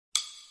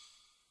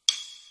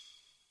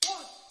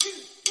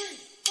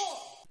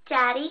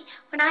Daddy,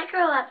 when I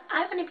grow up,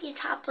 I want to be a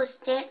topless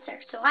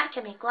dancer so I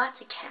can make lots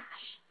of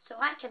cash.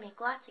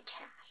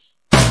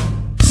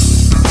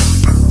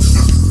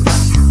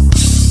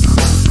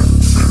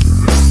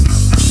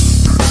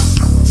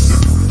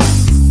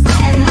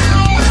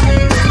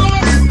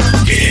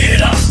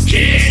 Get up,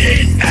 get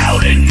it,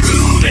 out and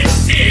move it,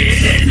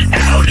 in and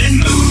out and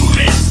move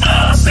it,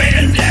 up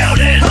and down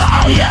and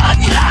all you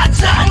got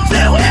to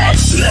do it.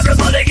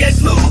 Everybody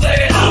get moving,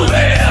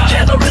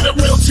 yeah, the rhythm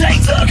will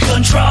take the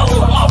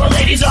control. All the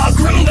ladies are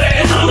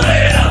grooving,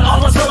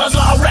 all the fellas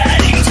are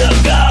ready to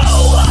go.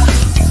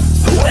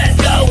 We're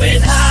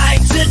going high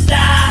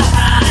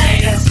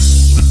tonight,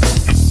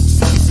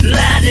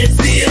 and it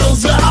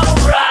feels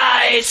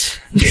alright.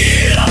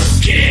 Get up,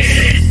 get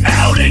it,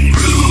 out and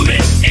groove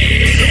it,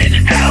 in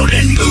and out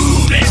and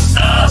move it,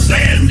 up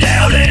and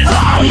down and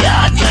all you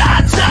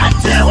got to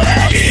do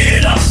it.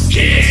 Get up,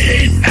 get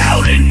it,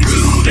 out and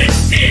groove it,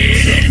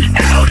 in and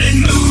out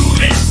and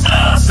move it,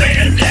 up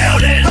and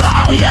down and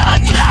all you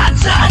got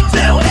to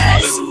do it.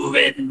 Move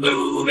it,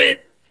 move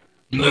it,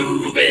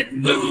 move it,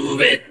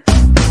 move it.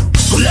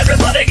 Well,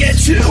 everybody get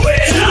to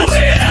it,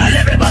 and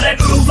everybody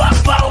move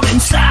up on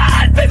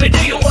inside. Baby,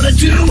 do you wanna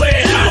do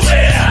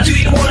it? Do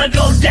you wanna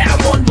go down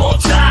one more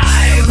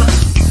time?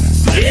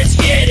 It's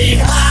getting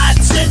hot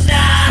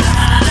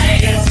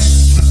tonight,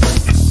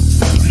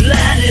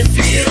 and it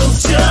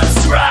feels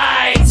just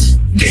right.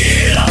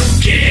 Get up,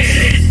 get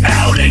it,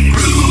 out and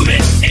groove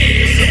it,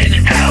 in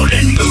and out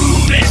and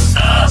move it,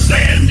 up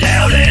and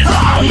down and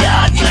all you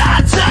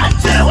got to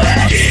do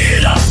it.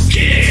 Get up,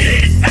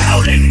 get it,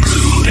 out and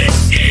groove it,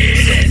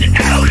 in and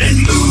out and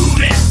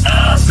move it,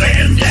 up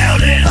and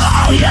down and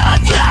all you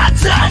got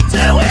to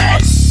do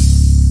it.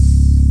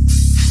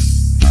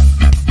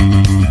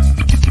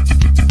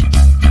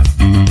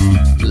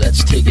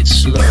 Let's take it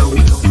slow.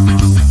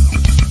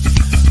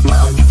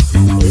 Down,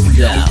 down,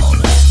 down,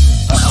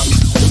 down,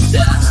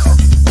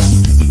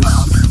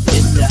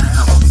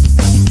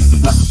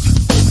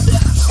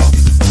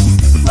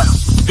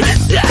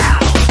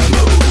 down.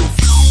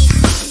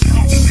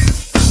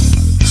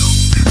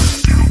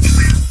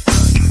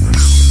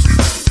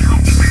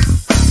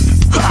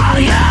 All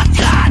you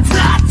got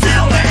to do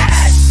it.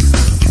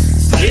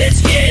 It's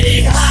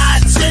getting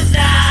hot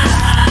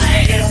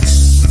tonight,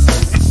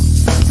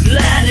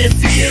 and it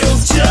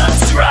feels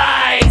just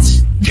right.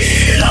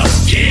 Get up,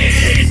 get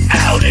it,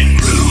 out and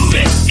groove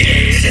it,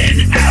 in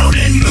and out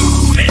and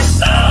move it,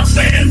 up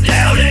and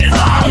down and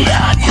all you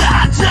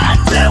got to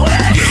do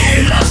it.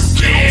 Get up,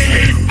 get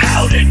it,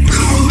 out and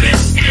groove it,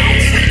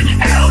 in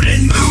and out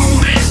and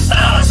move it,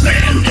 up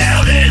and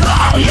down and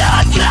all you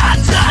got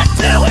to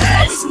do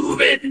it.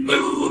 Move it,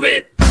 move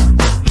it.